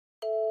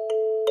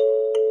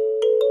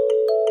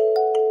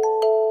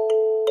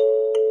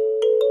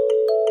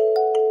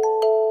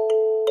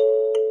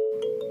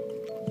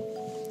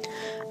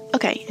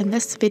in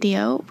this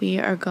video, we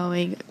are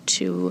going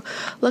to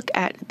look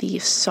at the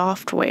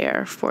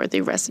software for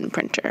the resin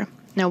printer.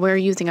 Now we're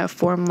using a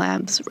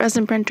Formlabs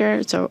resin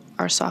printer, so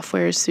our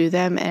software is through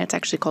them, and it's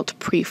actually called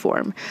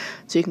PreForm.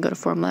 So you can go to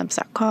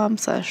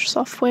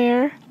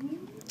formlabs.com/software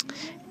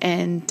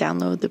and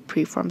download the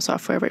PreForm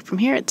software right from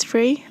here. It's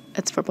free.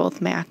 It's for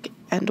both Mac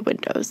and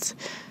Windows.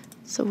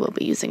 So we'll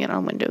be using it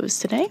on Windows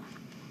today.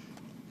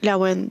 Now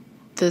when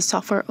the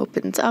software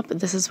opens up,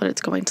 this is what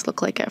it's going to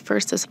look like at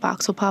first. This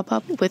box will pop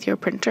up with your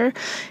printer.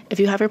 If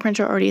you have your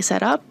printer already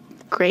set up,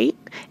 great.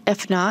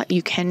 If not,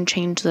 you can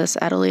change this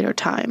at a later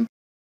time.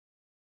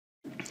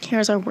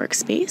 Here's our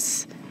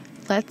workspace.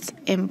 Let's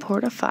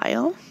import a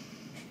file.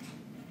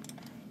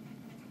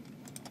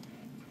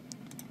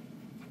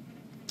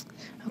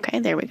 Okay,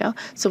 there we go.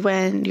 So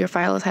when your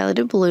file is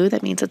highlighted blue,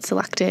 that means it's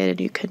selected and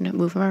you can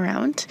move them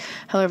around.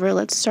 However,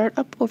 let's start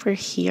up over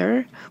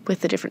here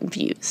with the different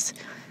views.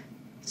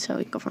 So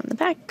we go from the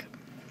back,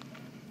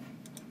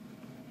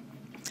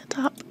 the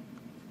top,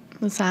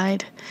 the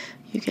side.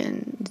 You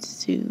can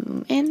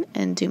zoom in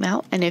and zoom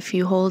out. And if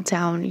you hold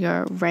down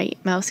your right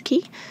mouse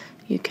key,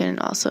 you can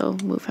also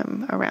move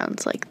him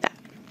around like that.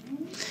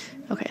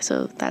 Okay,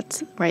 so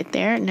that's right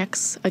there.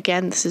 Next,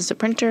 again, this is the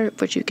printer,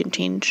 which you can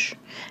change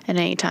at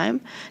any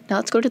time. Now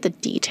let's go to the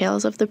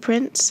details of the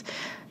prints.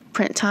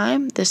 Print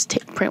time, this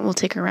print will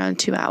take around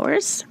 2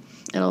 hours.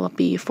 It'll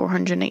be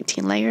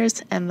 419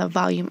 layers, and the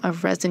volume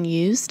of resin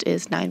used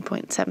is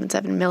 9.77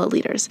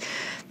 milliliters.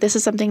 This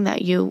is something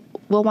that you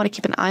will want to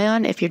keep an eye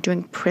on if you're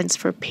doing prints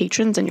for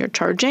patrons and you're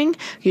charging.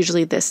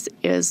 Usually this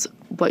is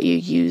what you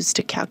use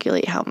to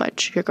calculate how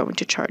much you're going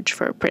to charge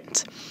for a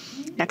print.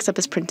 Next up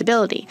is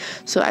printability.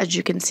 So as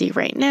you can see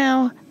right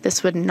now,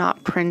 this would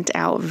not print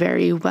out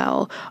very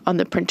well on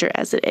the printer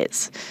as it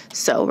is.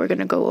 So we're going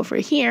to go over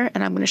here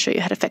and I'm going to show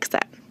you how to fix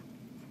that.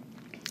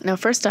 Now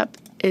first up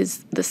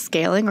is the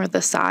scaling or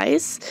the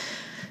size.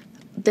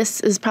 This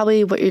is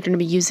probably what you're going to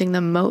be using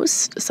the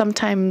most.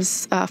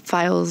 Sometimes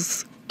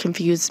files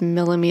confuse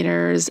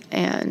millimeters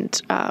and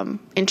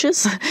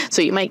inches.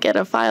 So you might get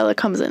a file that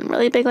comes in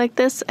really big like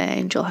this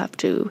and you'll have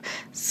to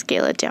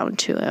scale it down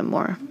to a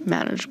more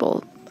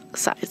manageable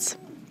size.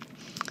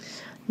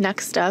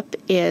 Next up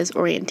is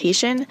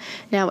orientation.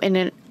 Now in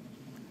an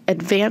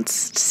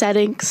advanced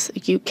settings,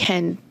 you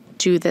can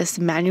do this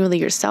manually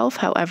yourself.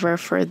 However,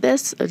 for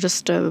this,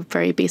 just a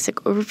very basic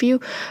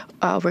overview,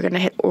 we're going to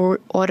hit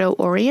auto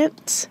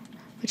orient,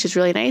 which is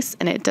really nice,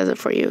 and it does it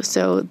for you.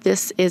 So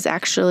this is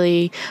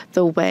actually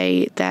the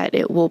way that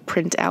it will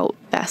print out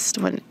best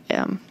when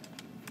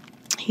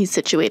he's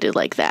situated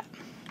like that.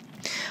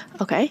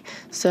 Okay,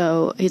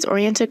 so he's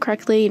oriented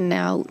correctly.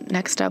 Now,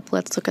 next up,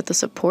 let's look at the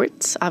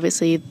supports.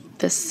 Obviously,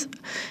 this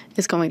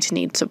is going to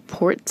need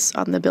supports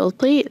on the build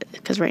plate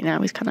because right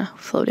now he's kind of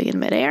floating in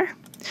midair.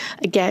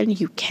 Again,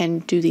 you can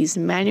do these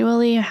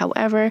manually.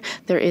 However,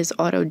 there is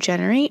auto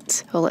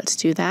generate. So let's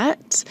do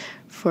that.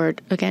 For,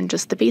 again,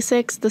 just the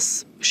basics,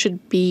 this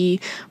should be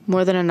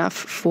more than enough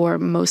for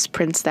most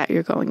prints that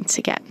you're going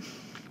to get.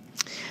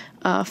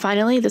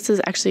 Finally, this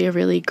is actually a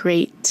really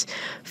great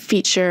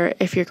feature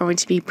if you're going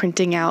to be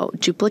printing out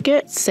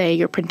duplicates. Say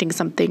you're printing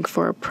something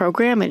for a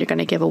program and you're going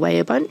to give away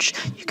a bunch.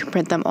 You can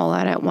print them all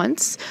out at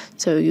once.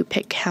 So you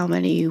pick how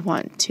many you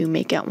want to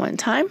make at one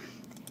time,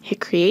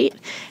 hit create,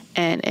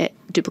 and it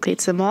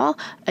duplicates them all.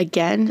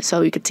 Again,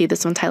 so you could see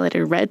this one's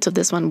highlighted red, so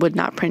this one would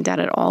not print out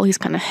at all. He's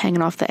kind of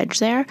hanging off the edge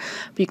there.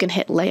 But you can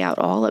hit layout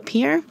all up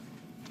here.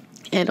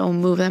 It'll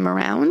move them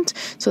around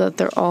so that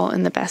they're all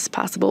in the best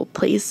possible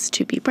place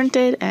to be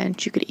printed,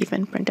 and you could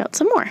even print out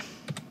some more.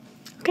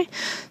 Okay,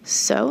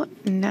 so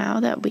now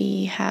that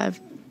we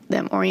have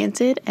them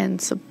oriented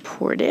and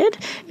supported,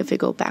 if we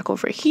go back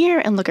over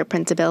here and look at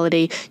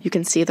printability, you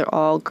can see they're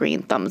all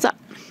green thumbs up.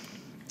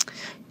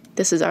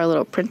 This is our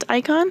little print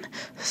icon,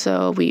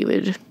 so we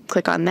would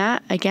click on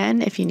that.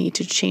 Again, if you need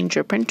to change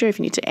your printer, if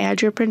you need to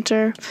add your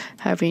printer,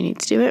 however you need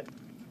to do it,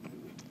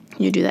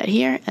 you do that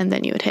here, and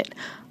then you would hit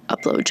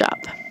upload job.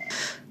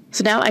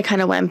 So now I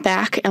kind of went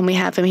back and we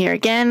have him here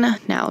again.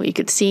 Now you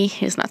could see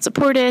he's not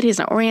supported, he's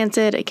not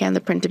oriented. Again,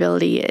 the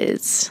printability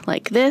is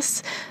like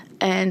this.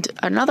 And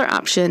another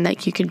option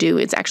that you can do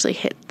is actually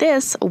hit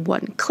this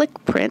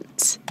one-click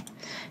print,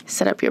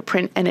 set up your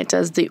print, and it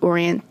does the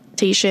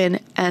orientation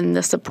and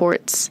the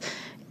supports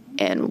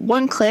in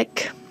one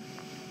click.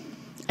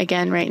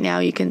 Again, right now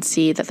you can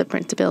see that the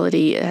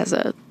printability has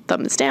a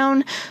thumbs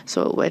down,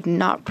 so it would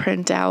not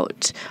print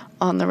out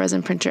on the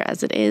resin printer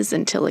as it is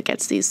until it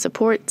gets these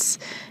supports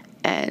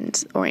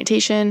and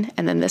orientation,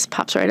 and then this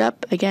pops right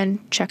up. Again,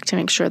 check to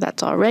make sure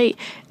that's all right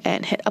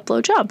and hit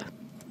upload job.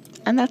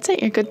 And that's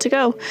it, you're good to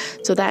go.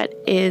 So that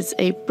is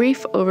a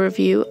brief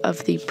overview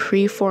of the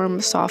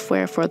PreForm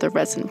software for the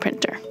resin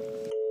printer.